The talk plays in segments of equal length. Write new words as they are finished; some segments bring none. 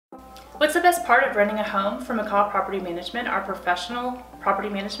What's the best part of renting a home from McCaw Property Management, our professional property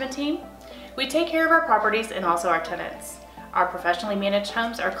management team? We take care of our properties and also our tenants. Our professionally managed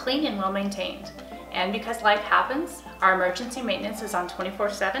homes are clean and well maintained. And because life happens, our emergency maintenance is on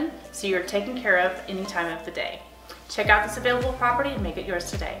 24/7, so you're taken care of any time of the day. Check out this available property and make it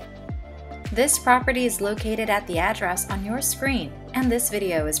yours today. This property is located at the address on your screen, and this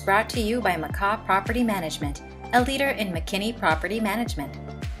video is brought to you by McCaw Property Management, a leader in McKinney Property Management.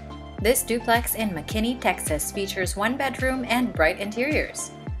 This duplex in McKinney, Texas features one bedroom and bright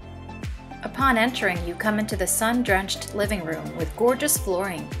interiors. Upon entering, you come into the sun-drenched living room with gorgeous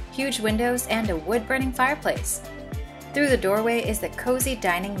flooring, huge windows, and a wood-burning fireplace. Through the doorway is the cozy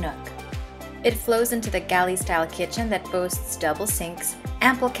dining nook. It flows into the galley-style kitchen that boasts double sinks,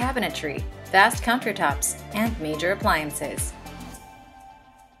 ample cabinetry, vast countertops, and major appliances.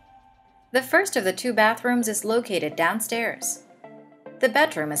 The first of the two bathrooms is located downstairs. The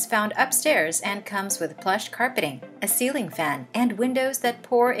bedroom is found upstairs and comes with plush carpeting, a ceiling fan, and windows that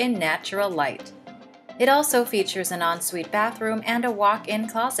pour in natural light. It also features an ensuite bathroom and a walk-in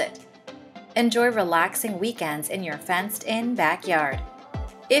closet. Enjoy relaxing weekends in your fenced-in backyard.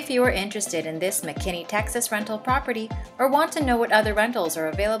 If you are interested in this McKinney, Texas rental property or want to know what other rentals are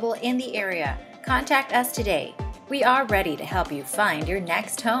available in the area, contact us today. We are ready to help you find your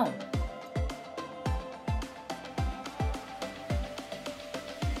next home.